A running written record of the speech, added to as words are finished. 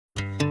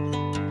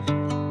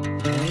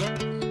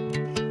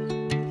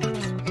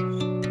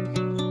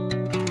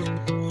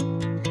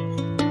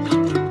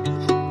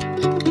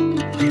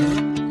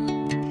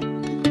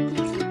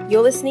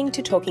You're listening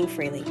to Talking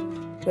Freely,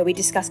 where we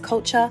discuss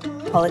culture,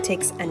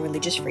 politics, and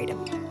religious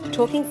freedom.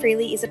 Talking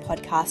Freely is a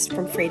podcast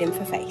from Freedom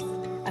for Faith,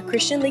 a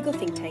Christian legal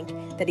think tank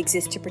that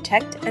exists to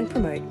protect and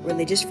promote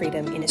religious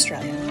freedom in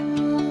Australia.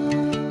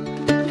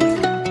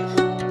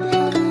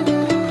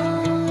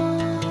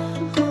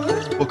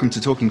 Welcome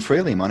to Talking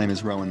Freely. My name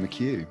is Rowan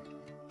McHugh.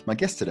 My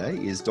guest today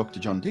is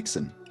Dr. John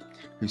Dickson,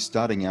 who's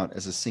starting out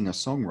as a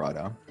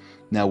singer-songwriter,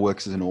 now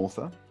works as an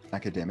author,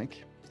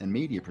 academic, and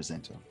media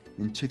presenter.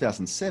 In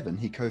 2007,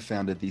 he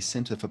co-founded the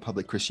Centre for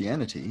Public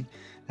Christianity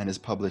and has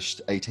published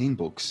 18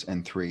 books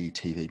and 3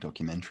 TV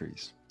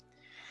documentaries.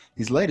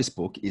 His latest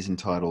book is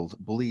entitled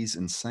Bullies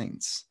and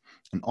Saints,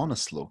 an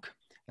honest look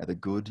at the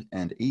good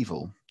and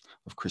evil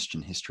of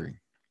Christian history.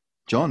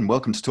 John,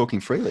 welcome to Talking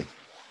Freely.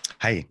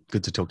 Hey,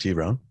 good to talk to you,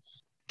 Rowan.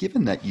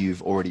 Given that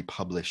you've already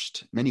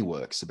published many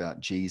works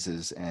about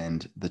Jesus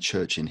and the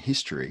church in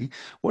history,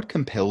 what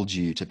compelled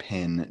you to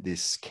pen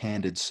this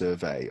candid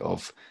survey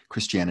of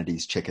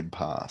Christianity's checkered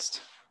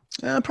past?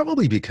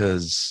 Probably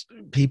because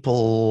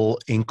people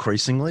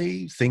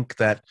increasingly think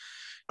that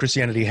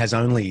Christianity has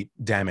only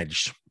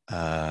damaged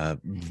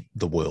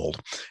the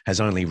world, has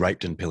only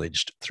raped and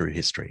pillaged through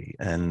history.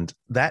 And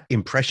that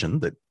impression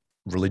that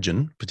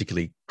religion,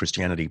 particularly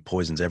Christianity,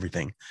 poisons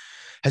everything,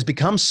 has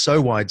become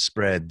so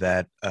widespread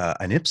that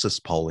an Ipsos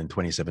poll in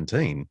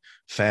 2017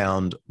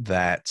 found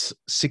that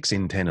 6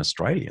 in 10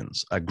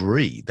 Australians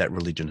agree that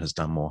religion has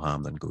done more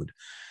harm than good.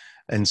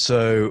 And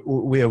so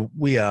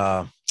we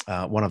are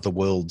one of the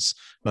world's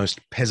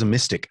most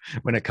pessimistic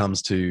when it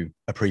comes to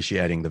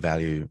appreciating the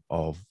value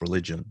of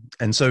religion.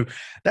 And so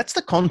that's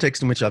the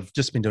context in which I've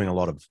just been doing a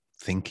lot of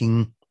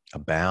thinking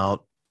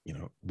about,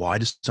 why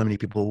do so many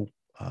people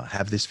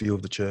have this view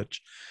of the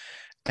church?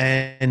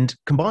 And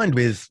combined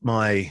with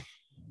my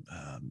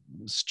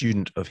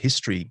student of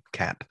history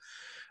cap,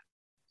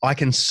 I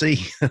can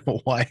see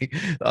why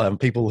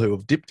people who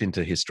have dipped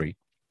into history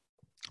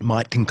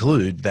might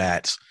conclude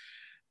that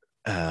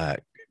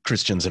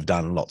Christians have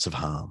done lots of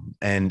harm.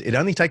 And it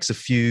only takes a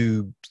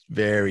few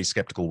very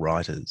skeptical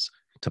writers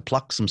to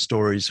pluck some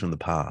stories from the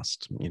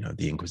past,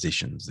 the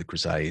Inquisitions, the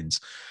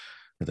Crusades,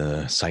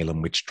 the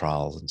Salem witch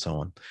trials, and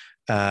so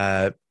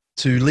on,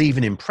 to leave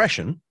an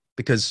impression,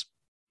 because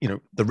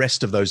the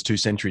rest of those 2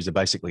 centuries are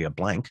basically a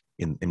blank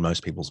in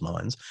most people's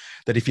minds,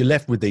 that if you're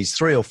left with these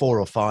 3 or 4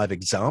 or 5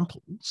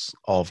 examples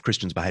of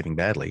Christians behaving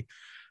badly,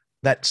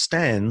 that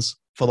stands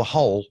for the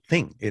whole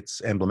thing.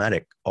 It's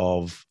emblematic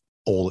of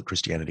all that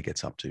Christianity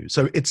gets up to.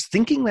 So it's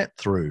thinking that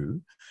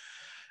through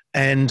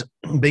and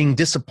being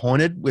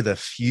disappointed with a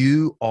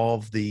few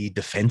of the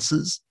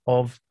defenses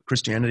of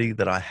Christianity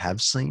that I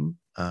have seen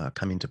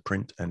come into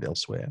print and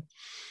elsewhere,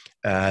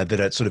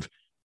 that are sort of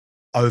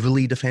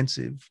overly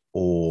defensive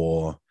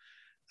or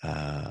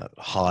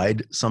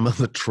hide some of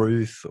the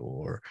truth,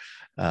 or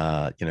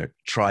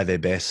try their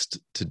best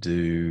to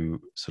do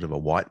sort of a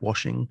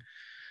whitewashing,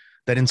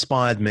 that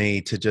inspired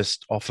me to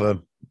just offer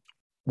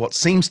what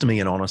seems to me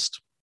an honest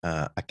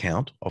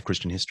account of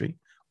Christian history,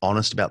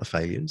 honest about the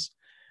failures,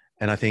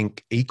 and I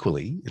think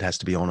equally it has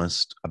to be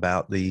honest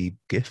about the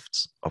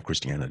gifts of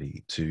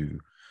Christianity to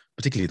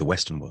particularly the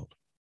Western world.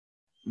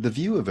 The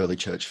view of early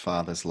church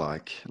fathers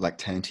like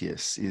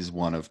Lactantius is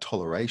one of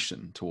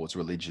toleration towards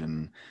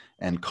religion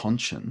and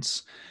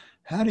conscience.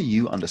 How do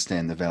you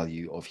understand the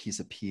value of his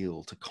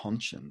appeal to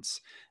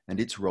conscience and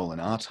its role in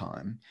our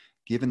time,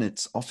 given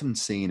it's often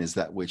seen as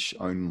that which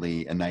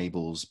only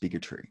enables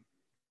bigotry?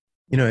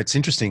 It's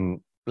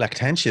interesting.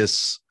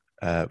 Lactantius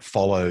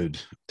followed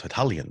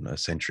Tertullian a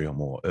century or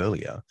more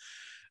earlier,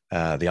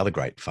 the other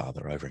great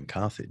father over in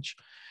Carthage,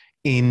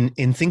 in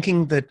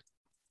thinking that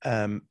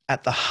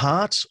at the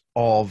heart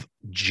of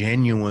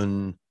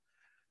genuine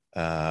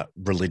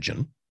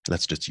religion,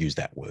 let's just use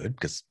that word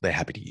because they're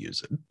happy to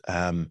use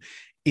it,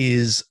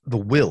 is the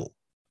will.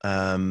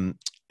 And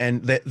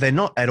they're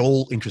not at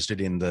all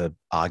interested in the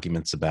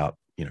arguments about,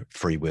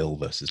 free will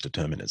versus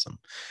determinism.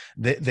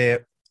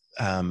 Their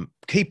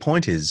key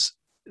point is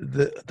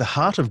the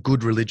heart of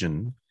good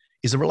religion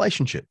is a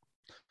relationship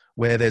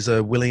where there's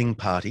a willing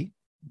party,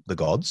 the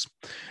gods,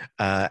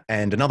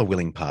 and another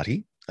willing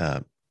party,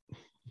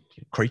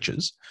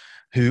 creatures,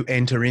 who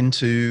enter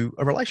into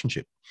a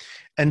relationship.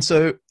 And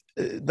so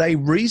they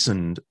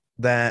reasoned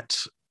that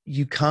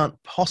you can't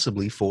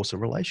possibly force a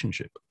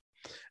relationship.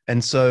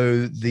 And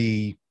so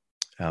the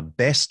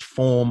best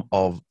form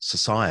of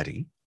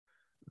society,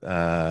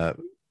 that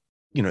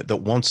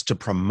wants to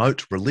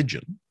promote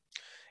religion,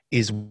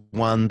 is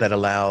one that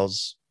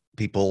allows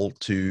people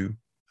to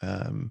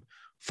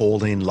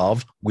fall in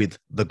love with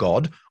the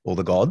god or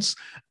the gods,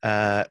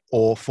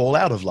 or fall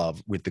out of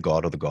love with the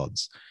god or the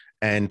gods.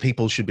 And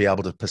people should be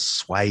able to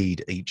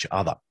persuade each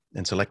other.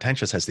 And so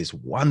Lactantius has this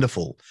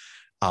wonderful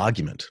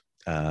argument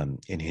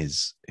in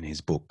his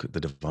book, The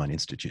Divine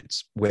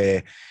Institutes,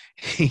 where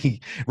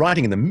he,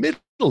 writing in the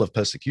middle of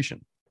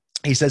persecution,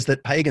 he says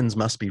that pagans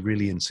must be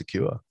really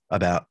insecure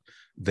about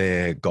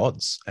their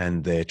gods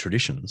and their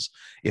traditions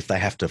if they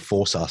have to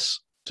force us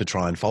to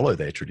try and follow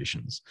their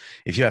traditions.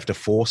 If you have to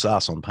force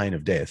us on pain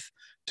of death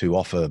to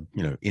offer,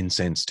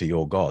 incense to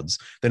your gods,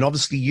 then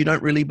obviously you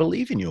don't really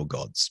believe in your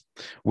gods.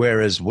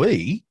 Whereas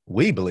we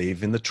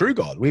believe in the true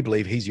God. We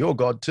believe he's your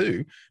God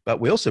too, but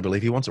we also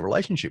believe he wants a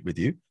relationship with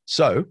you.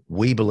 So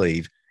we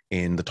believe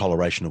in the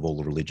toleration of all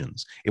the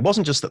religions. It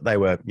wasn't just that they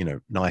were,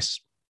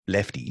 nice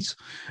lefties.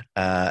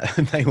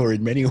 They were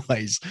in many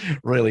ways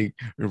really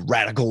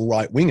radical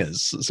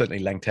right-wingers,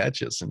 certainly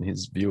Langtatius and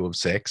his view of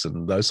sex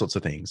and those sorts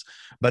of things.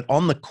 But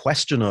on the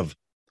question of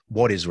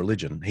what is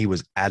religion, he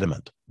was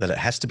adamant that it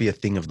has to be a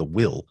thing of the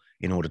will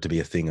in order to be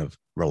a thing of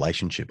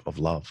relationship, of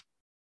love.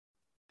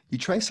 You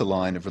trace a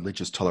line of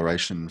religious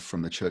toleration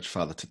from the church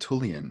father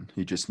Tertullian,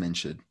 who just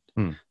mentioned,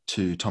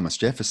 to Thomas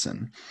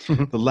Jefferson,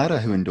 the latter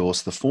who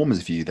endorsed the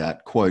former's view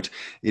that, quote,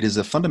 "It is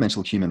a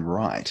fundamental human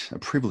right, a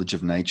privilege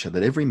of nature,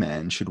 that every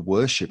man should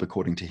worship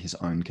according to his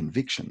own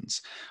convictions.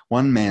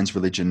 One man's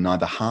religion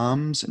neither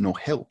harms nor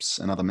helps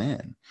another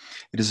man.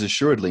 It is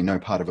assuredly no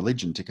part of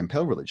religion to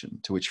compel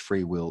religion, to which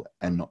free will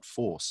and not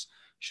force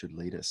should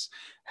lead us."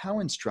 How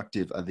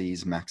instructive are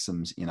these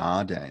maxims in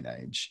our day and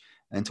age,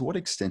 and to what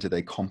extent are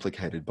they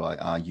complicated by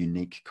our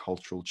unique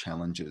cultural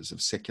challenges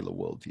of secular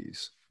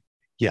worldviews?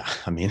 Yeah,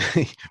 I mean,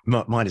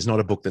 mine is not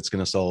a book that's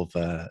going to solve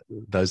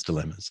those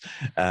dilemmas.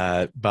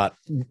 But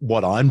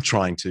what I'm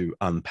trying to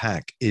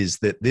unpack is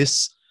that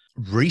this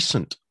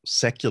recent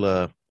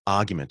secular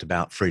argument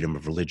about freedom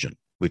of religion,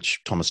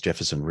 which Thomas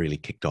Jefferson really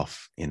kicked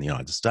off in the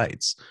United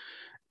States,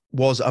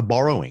 was a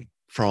borrowing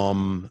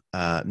from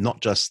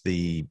not just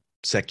the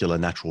secular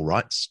natural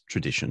rights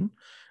tradition,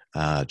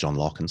 John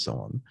Locke and so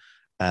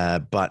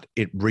on, but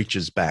it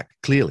reaches back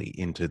clearly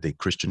into the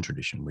Christian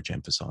tradition, which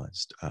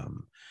emphasized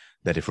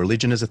that if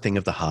religion is a thing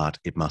of the heart,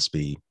 it must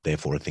be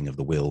therefore a thing of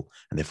the will,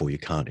 and therefore you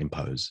can't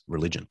impose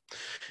religion.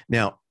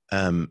 Now,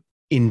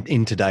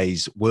 in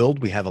today's world,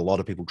 we have a lot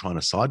of people trying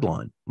to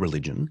sideline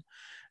religion,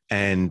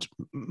 and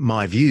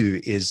my view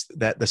is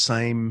that the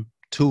same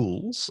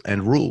tools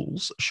and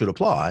rules should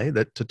apply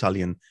that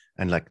Tertullian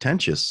and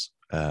Lactantius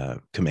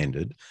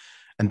commended,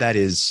 and that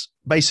is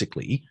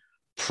basically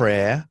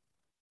prayer,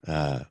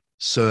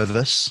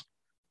 service,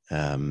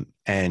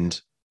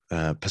 and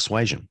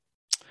persuasion,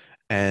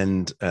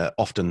 and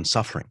often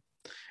suffering.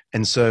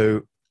 And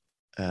so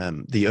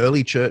the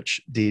early church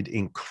did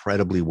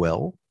incredibly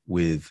well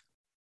with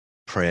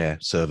prayer,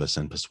 service,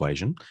 and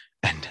persuasion,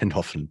 and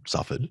often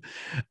suffered.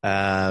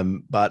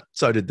 But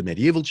so did the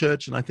medieval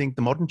church, and I think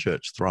the modern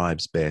church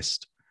thrives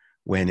best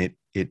when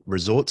it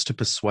resorts to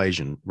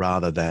persuasion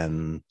rather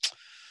than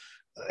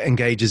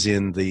engages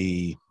in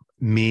the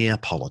mere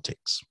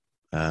politics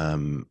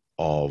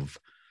of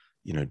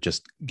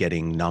just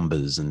getting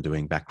numbers and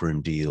doing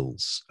backroom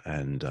deals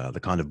and the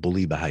kind of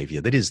bully behavior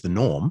that is the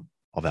norm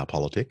of our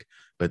politic,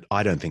 but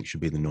I don't think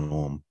should be the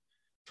norm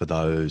for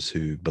those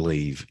who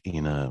believe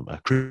in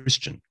a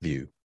Christian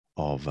view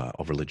of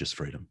religious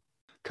freedom.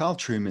 Carl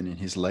Trueman, in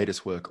his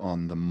latest work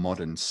on the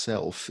modern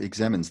self,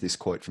 examines this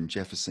quote from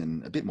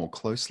Jefferson a bit more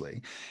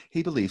closely.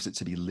 He believes it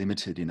to be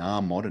limited in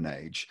our modern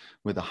age,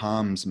 where the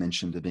harms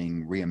mentioned are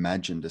being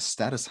reimagined as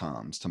status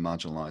harms to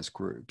marginalized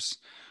groups.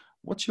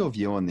 What's your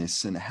view on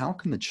this, and how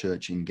can the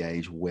church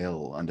engage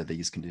well under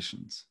these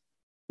conditions?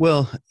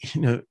 Well,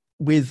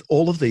 with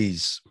all of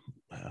these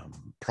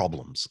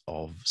problems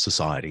of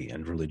society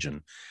and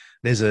religion,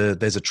 there's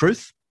a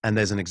truth and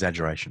there's an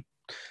exaggeration.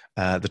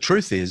 The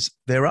truth is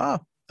there are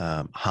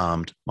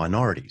harmed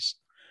minorities,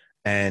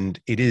 and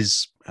it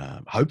is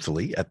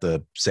hopefully at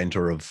the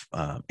center of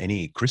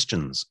any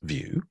Christian's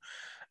view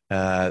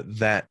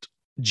that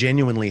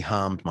genuinely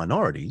harmed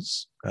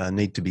minorities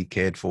need to be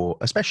cared for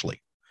especially.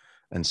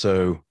 And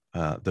so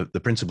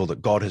the principle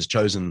that God has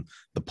chosen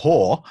the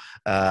poor,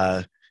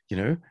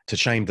 to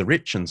shame the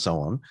rich and so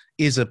on,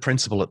 is a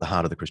principle at the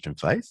heart of the Christian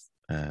faith.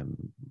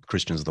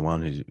 Christians are the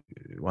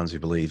ones who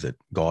believe that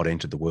God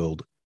entered the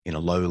world in a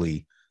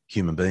lowly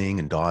human being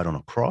and died on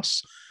a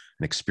cross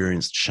and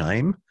experienced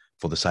shame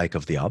for the sake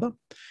of the other.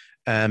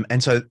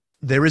 And so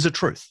there is a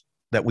truth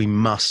that we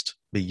must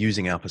be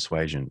using our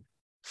persuasion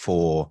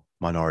for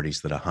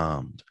minorities that are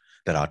harmed,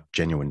 that are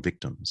genuine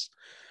victims.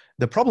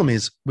 The problem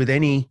is with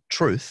any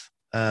truth,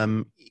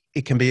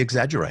 it can be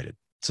exaggerated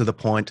to the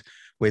point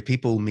where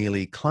people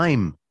merely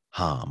claim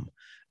harm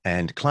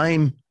and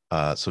claim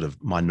sort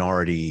of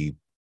minority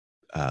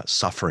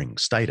suffering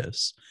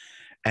status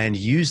and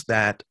use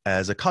that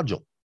as a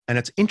cudgel. And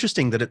it's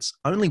interesting that it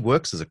only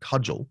works as a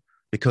cudgel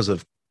because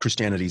of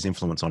Christianity's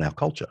influence on our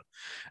culture.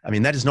 I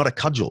mean, that is not a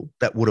cudgel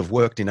that would have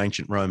worked in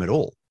ancient Rome at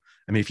all.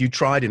 I mean, if you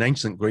tried in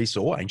ancient Greece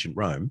or ancient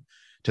Rome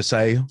to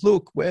say,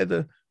 look, we're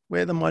the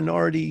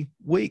minority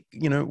weak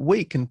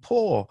and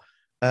poor,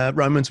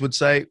 Romans would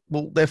say,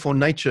 well, therefore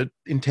nature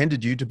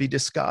intended you to be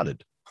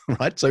discarded,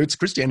 right? So it's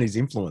Christianity's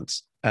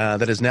influence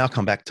that has now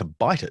come back to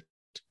bite it,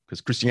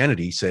 because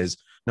Christianity says,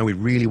 no, we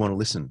really want to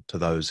listen to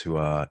those who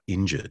are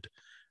injured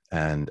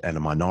and a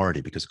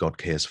minority because God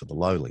cares for the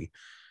lowly.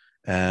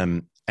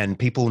 And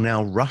people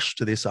now rush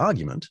to this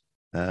argument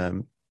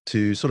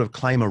to sort of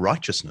claim a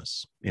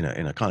righteousness in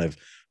a kind of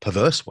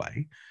perverse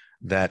way,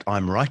 that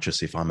I'm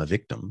righteous if I'm a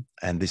victim,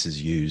 and this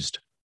is used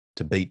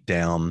to beat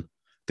down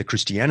the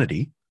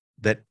Christianity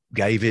that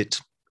gave it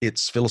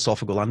its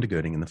philosophical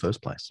undergirding in the first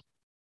place.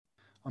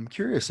 I'm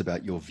curious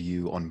about your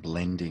view on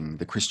blending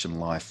the Christian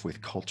life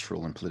with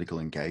cultural and political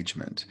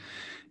engagement.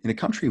 In a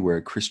country where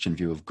a Christian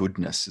view of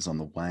goodness is on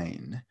the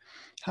wane,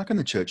 how can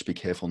the church be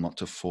careful not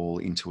to fall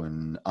into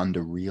an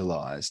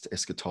under-realized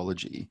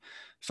eschatology,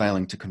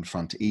 failing to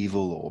confront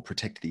evil or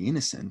protect the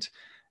innocent,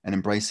 and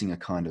embracing a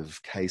kind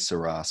of que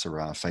sera,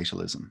 sera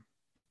fatalism?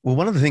 Well,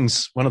 one of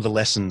the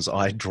lessons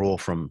I draw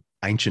from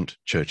ancient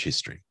church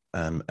history,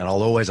 and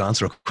I'll always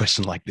answer a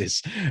question like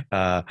this,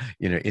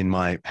 in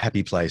my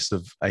happy place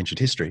of ancient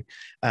history,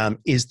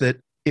 is that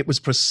it was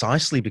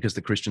precisely because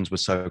the Christians were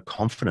so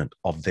confident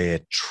of their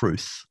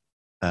truth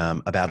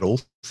about all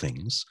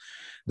things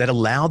that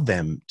allowed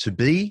them to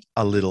be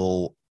a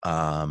little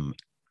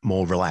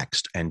more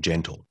relaxed and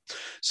gentle.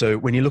 So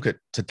when you look at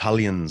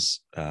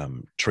Tertullian's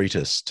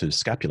treatise to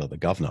Scapula, the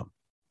governor,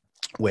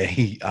 where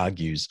he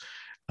argues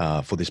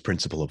for this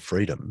principle of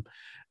freedom,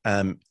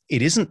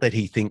 it isn't that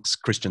he thinks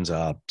Christians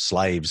are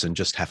slaves and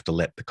just have to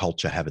let the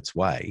culture have its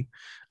way.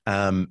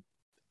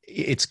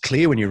 It's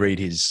clear when you read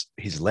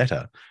his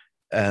letter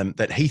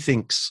that he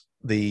thinks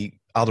the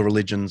other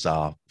religions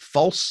are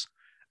false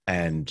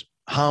and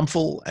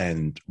harmful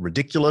and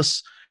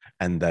ridiculous,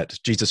 and that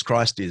Jesus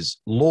Christ is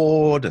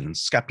Lord and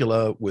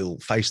Scapula will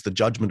face the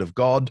judgment of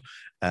God.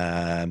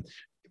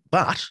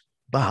 But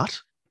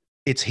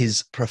it's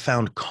his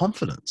profound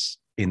confidence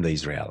in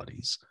these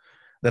realities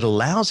that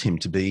allows him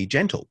to be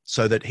gentle,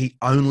 so that he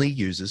only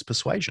uses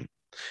persuasion.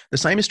 The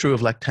same is true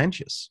of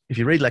Lactantius. If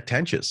you read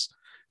Lactantius,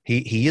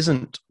 he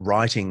isn't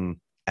writing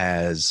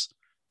as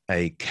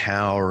a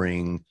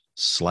cowering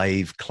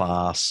slave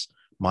class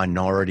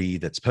minority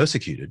that's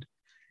persecuted.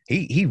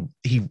 He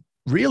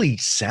really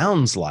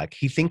sounds like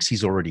he thinks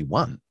he's already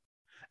won.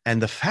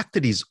 And the fact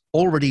that he's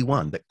already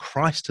won, that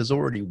Christ has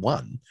already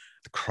won,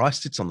 that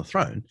Christ sits on the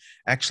throne,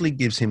 actually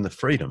gives him the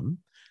freedom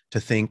to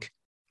think,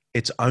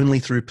 it's only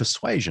through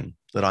persuasion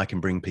that I can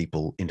bring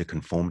people into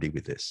conformity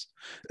with this.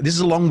 This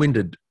is a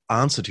long-winded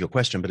answer to your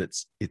question, but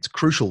it's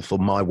crucial for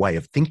my way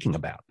of thinking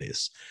about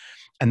this.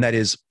 And that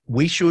is,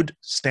 we should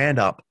stand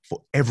up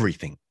for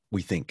everything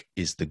we think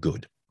is the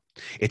good.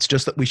 It's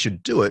just that we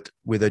should do it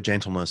with a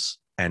gentleness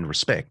and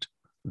respect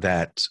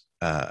that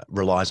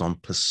relies on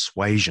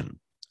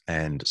persuasion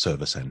and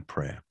service and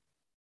prayer.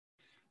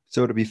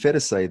 So it'd be fair to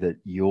say that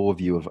your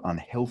view of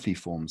unhealthy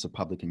forms of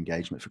public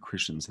engagement for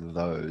Christians are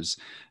those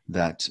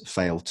that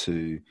fail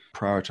to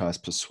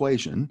prioritize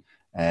persuasion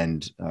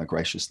and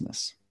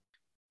graciousness.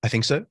 I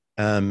think so.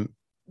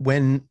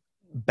 When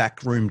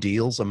backroom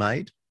deals are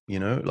made,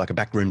 like a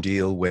backroom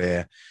deal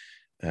where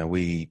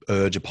we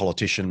urge a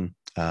politician,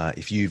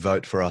 if you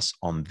vote for us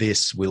on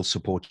this, we'll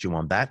support you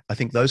on that. I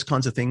think those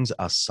kinds of things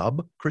are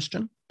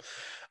sub-Christian.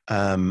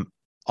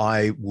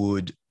 I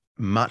would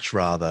much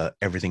rather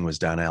everything was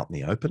done out in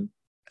the open,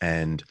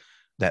 and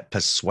that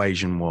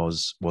persuasion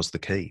was the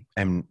key.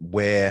 And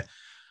where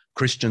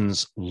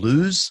Christians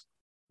lose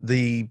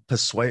the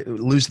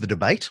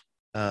debate,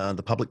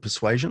 the public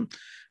persuasion,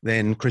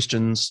 then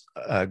Christians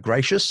are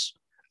gracious.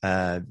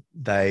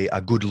 They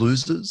are good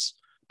losers,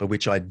 by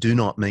which I do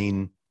not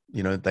mean,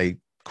 they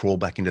crawl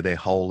back into their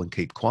hole and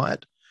keep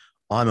quiet.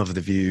 I'm of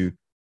the view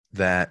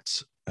that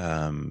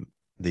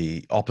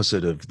the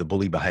opposite of the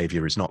bully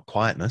behavior is not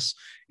quietness,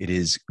 it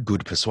is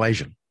good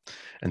persuasion.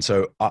 And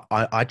so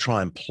I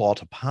try and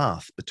plot a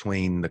path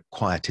between the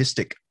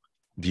quietistic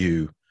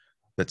view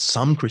that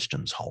some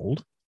Christians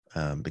hold,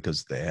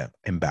 because they're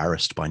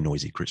embarrassed by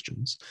noisy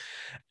Christians,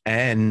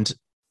 and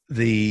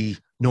the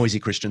noisy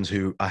Christians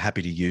who are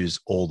happy to use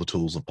all the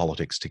tools of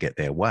politics to get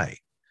their way.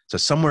 So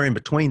somewhere in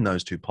between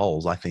those two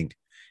poles, I think,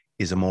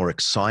 is a more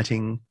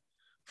exciting,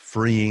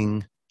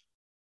 freeing,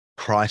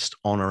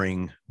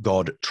 Christ-honouring,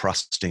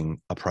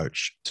 God-trusting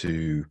approach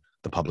to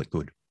the public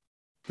good.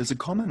 There's a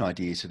common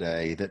idea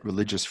today that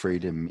religious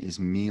freedom is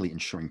merely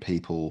ensuring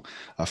people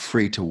are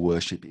free to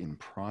worship in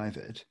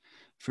private.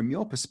 From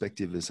your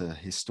perspective as a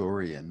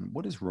historian,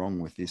 what is wrong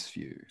with this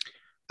view?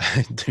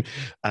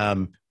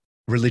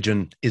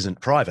 Religion isn't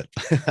private,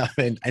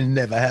 and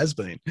never has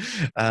been.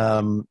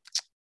 And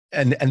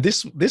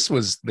this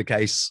was the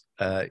case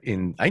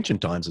in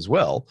ancient times as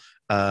well.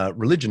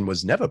 Religion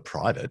was never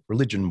private.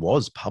 Religion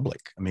was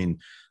public. I mean,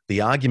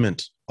 the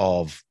argument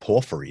of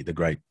Porphyry, the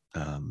great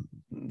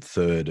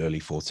 3rd, early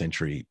 4th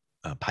century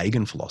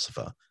pagan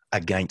philosopher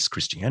against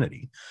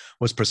Christianity,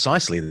 was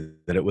precisely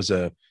that it was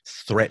a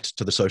threat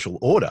to the social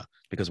order,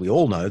 because we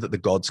all know that the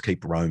gods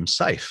keep Rome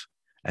safe.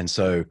 And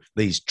so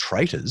these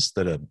traitors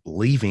that are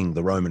leaving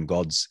the Roman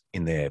gods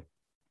in their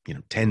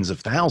tens of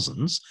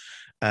thousands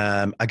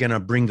are going to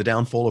bring the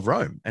downfall of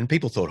Rome. And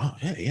people thought, oh,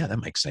 yeah, that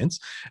makes sense.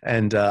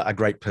 And a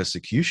great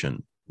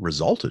persecution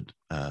resulted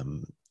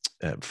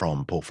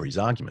from Porphyry's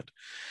argument.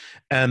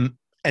 And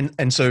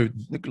so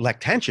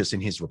Lactantius,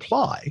 in his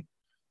reply,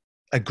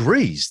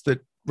 agrees that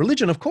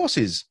religion, of course,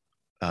 is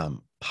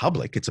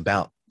public. It's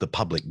about the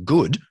public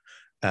good,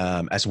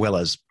 as well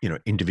as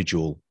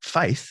individual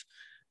faith.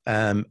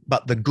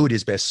 But the good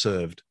is best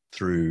served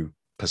through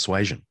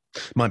persuasion.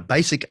 My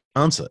basic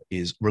answer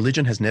is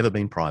religion has never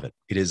been private.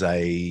 It is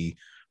a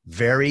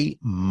very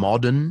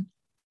modern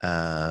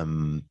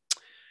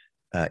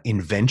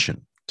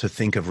invention to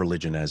think of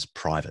religion as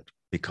private,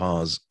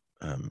 because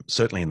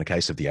certainly in the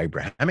case of the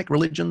Abrahamic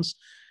religions,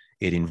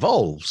 it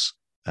involves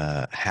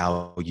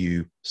how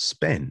you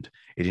spend.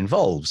 It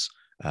involves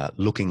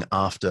looking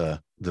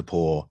after the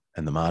poor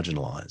and the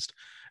marginalized.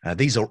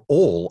 These are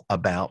all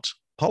about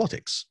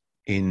politics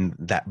in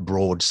that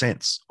broad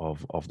sense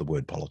of the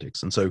word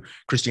politics. And so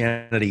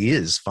Christianity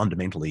is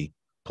fundamentally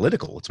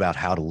political. It's about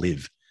how to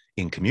live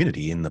in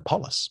community in the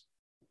polis.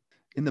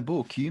 In the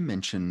book, you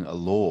mention a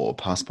law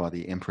passed by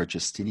the Emperor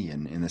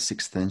Justinian in the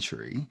 6th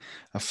century,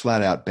 a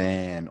flat-out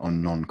ban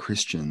on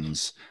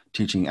non-Christians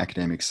teaching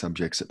academic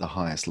subjects at the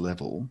highest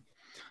level.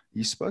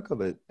 You spoke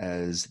of it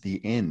as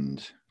the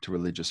end to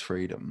religious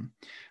freedom.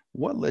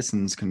 What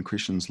lessons can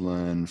Christians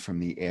learn from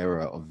the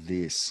era of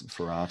this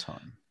for our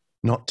time?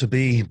 Not to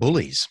be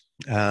bullies.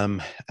 I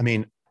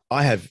mean,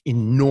 I have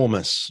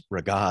enormous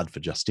regard for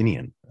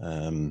Justinian.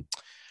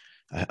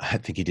 I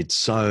think he did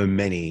so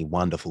many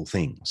wonderful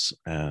things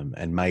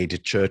and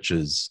made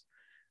churches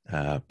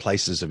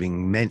places of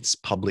immense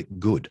public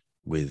good,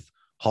 with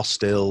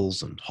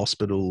hostels and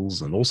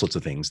hospitals and all sorts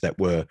of things that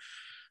were,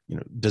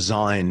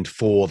 designed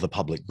for the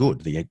public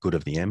good, the good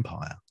of the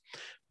empire.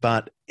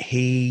 But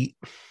he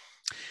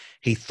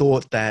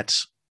thought that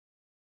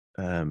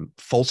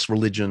false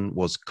religion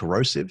was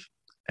corrosive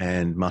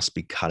and must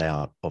be cut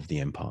out of the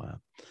empire.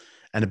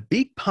 And a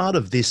big part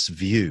of this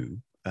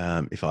view,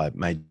 if I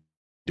may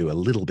do a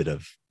little bit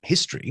of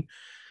history,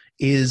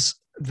 is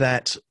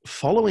that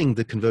following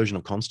the conversion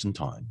of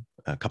Constantine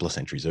a couple of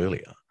centuries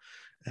earlier,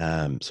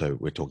 so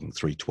we're talking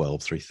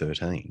 312,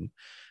 313,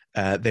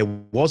 there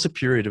was a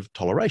period of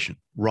toleration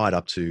right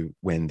up to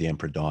when the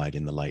emperor died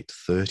in the late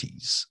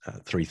 30s,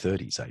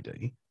 330s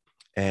AD.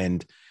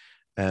 And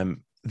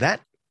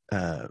that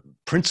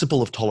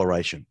principle of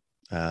toleration,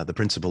 the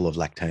principle of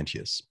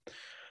Lactantius,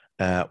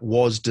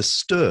 was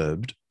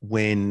disturbed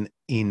when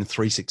in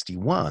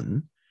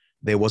 361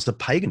 there was the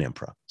pagan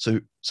emperor.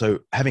 So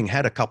having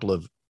had a couple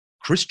of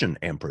Christian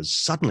emperors,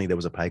 suddenly there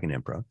was a pagan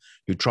emperor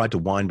who tried to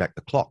wind back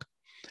the clock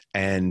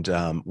and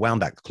wound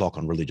back the clock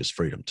on religious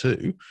freedom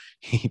too.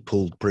 He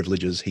pulled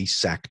privileges. He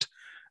sacked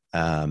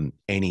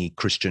any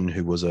Christian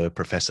who was a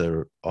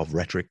professor of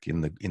rhetoric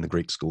in the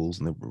Greek schools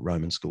and the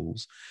Roman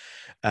schools.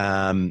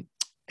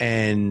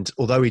 And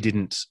although he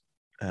didn't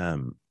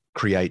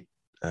create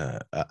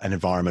an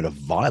environment of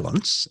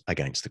violence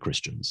against the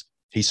Christians,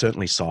 he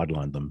certainly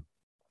sidelined them,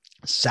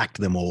 sacked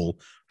them all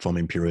from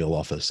imperial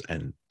office,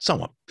 and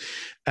so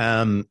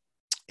on.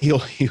 He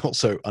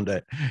also,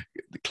 under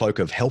the cloak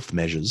of health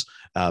measures,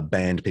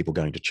 banned people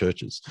going to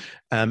churches.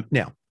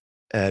 Now,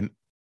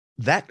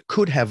 that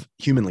could have,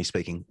 humanly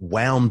speaking,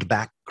 wound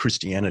back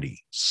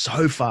Christianity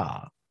so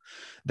far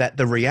that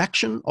the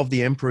reaction of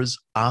the emperors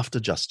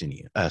after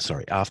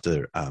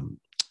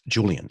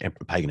Julian,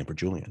 pagan Emperor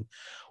Julian,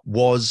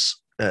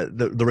 was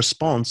the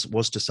response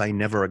was to say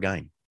never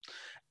again.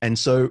 And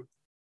so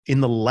in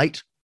the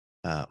late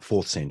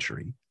 4th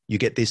century, you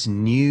get this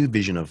new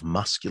vision of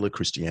muscular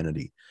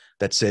Christianity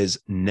that says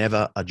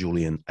never a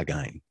Julian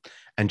again.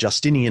 And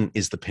Justinian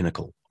is the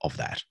pinnacle of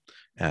that.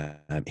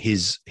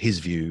 His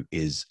view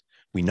is,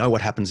 we know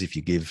what happens if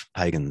you give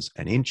pagans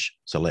an inch,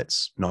 so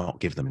let's not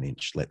give them an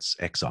inch, let's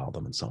exile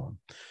them and so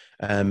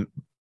on.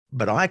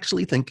 But I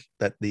actually think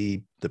that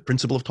the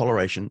principle of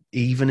toleration,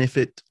 even if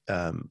it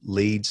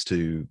leads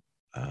to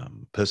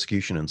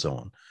persecution and so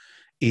on,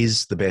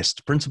 is the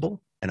best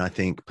principle. And I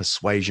think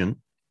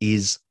persuasion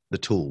is the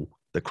tool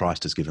that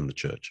Christ has given the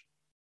church.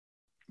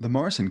 The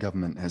Morrison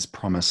government has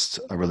promised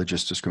a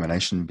religious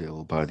discrimination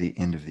bill by the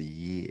end of the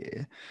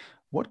year.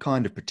 What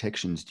kind of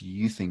protections do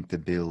you think the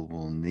bill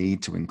will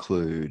need to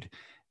include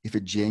if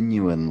it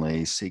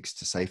genuinely seeks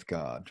to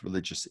safeguard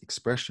religious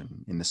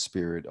expression in the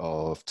spirit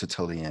of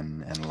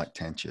Tertullian and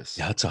Lactantius?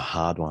 Yeah, that's a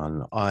hard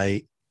one.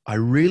 I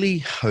really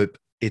hope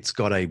it's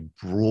got a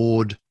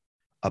broad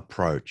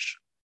approach,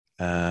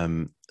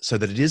 so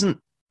that it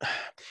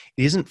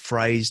isn't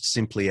phrased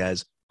simply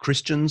as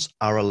Christians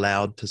are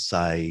allowed to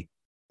say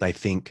they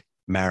think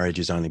marriage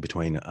is only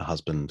between a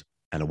husband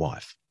and a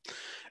wife.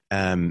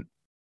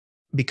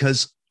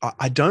 Because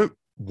I don't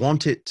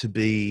want it to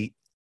be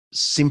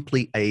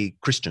simply a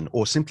Christian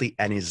or simply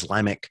an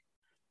Islamic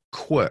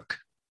quirk.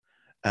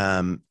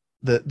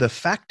 The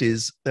fact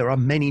is there are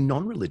many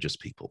non-religious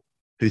people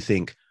who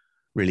think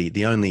really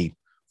the only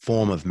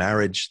form of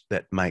marriage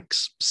that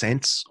makes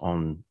sense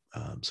on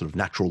sort of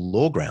natural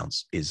law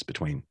grounds is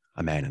between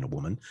a man and a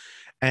woman.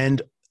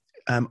 And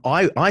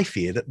I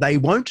fear that they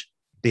won't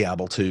be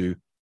able to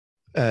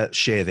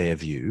share their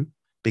view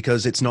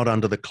because it's not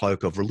under the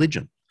cloak of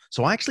religion.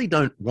 So I actually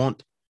don't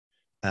want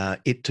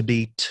it to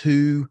be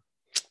too,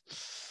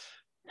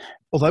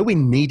 although we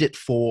need it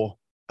for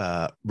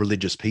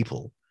religious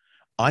people,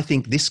 I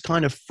think this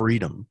kind of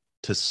freedom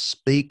to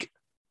speak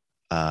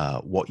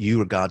what you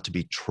regard to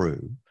be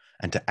true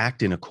and to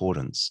act in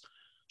accordance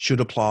should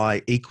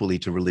apply equally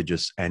to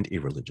religious and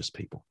irreligious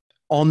people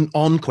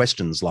on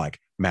questions like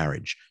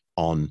marriage,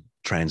 on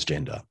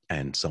transgender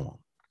and so on.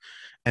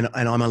 And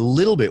I'm a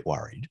little bit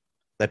worried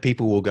that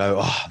people will go,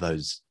 oh,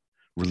 those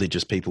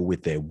religious people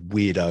with their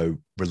weirdo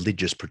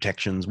religious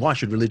protections. Why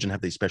should religion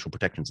have these special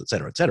protections, et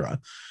cetera,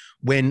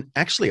 when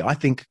actually I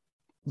think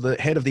the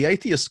head of the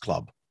atheist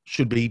club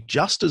should be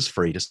just as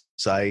free to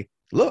say,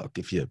 look,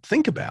 if you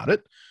think about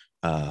it,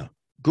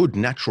 good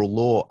natural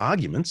law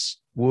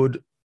arguments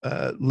would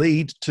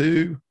lead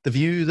to the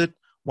view that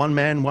one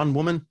man, one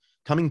woman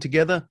coming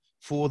together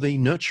for the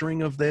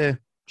nurturing of their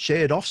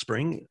shared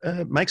offspring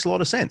makes a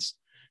lot of sense.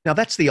 Now,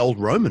 that's the old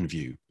Roman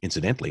view,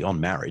 incidentally, on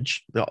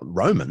marriage. The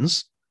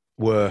Romans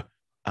were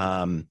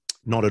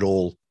not at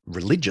all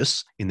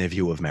religious in their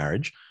view of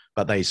marriage,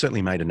 but they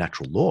certainly made a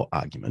natural law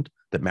argument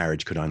that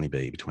marriage could only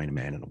be between a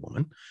man and a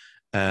woman.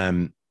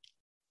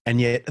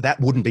 And yet that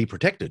wouldn't be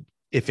protected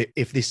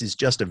if this is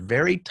just a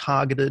very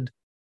targeted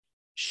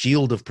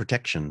shield of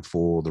protection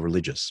for the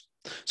religious.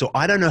 So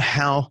I don't know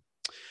how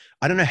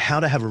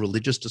to have a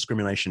religious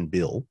discrimination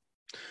bill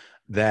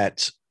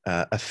that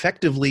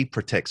effectively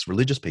protects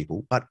religious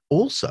people, but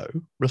also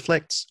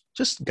reflects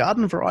just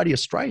garden variety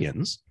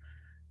Australians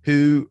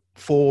who,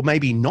 for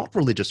maybe not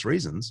religious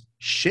reasons,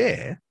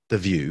 share the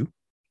view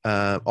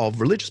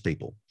of religious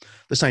people.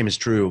 The same is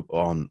true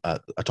on a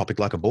topic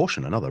like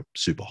abortion, another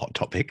super hot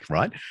topic,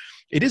 right?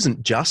 It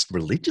isn't just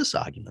religious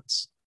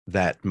arguments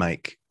that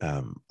make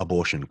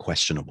abortion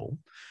questionable.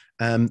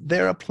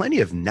 There are plenty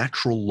of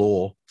natural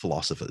law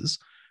philosophers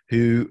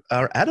who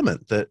are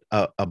adamant that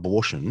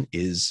abortion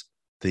is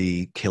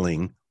the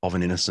killing of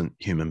an innocent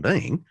human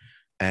being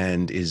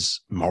and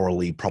is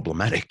morally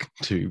problematic,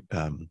 to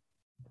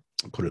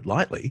put it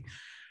lightly.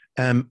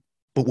 But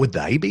would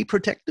they be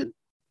protected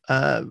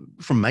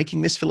from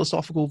making this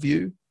philosophical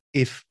view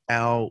if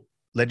our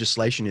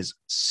legislation is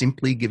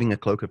simply giving a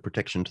cloak of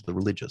protection to the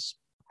religious?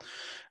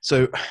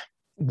 So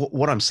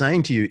what I'm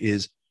saying to you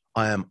is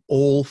I am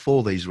all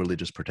for these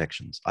religious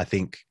protections. I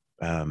think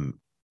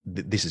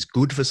this is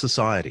good for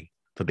society,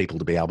 for people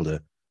to be able to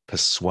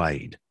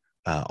persuade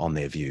on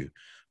their view.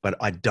 But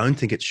I don't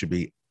think it should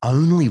be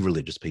only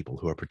religious people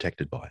who are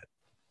protected by it.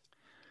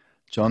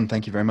 John,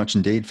 thank you very much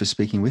indeed for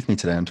speaking with me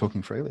today on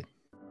Talking Freely.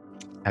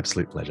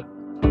 Absolute pleasure.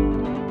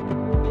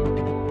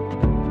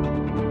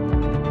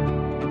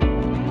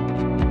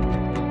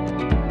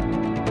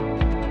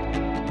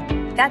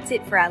 That's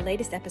it for our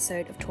latest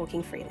episode of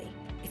Talking Freely.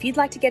 If you'd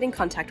like to get in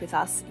contact with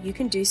us, you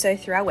can do so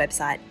through our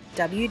website,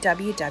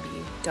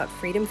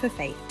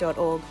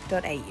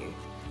 www.freedomforfaith.org.au.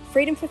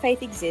 Freedom for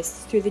Faith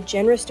exists through the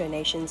generous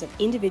donations of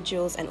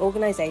individuals and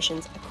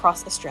organisations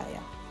across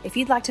Australia. If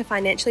you'd like to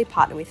financially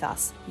partner with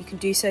us, you can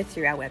do so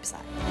through our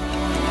website.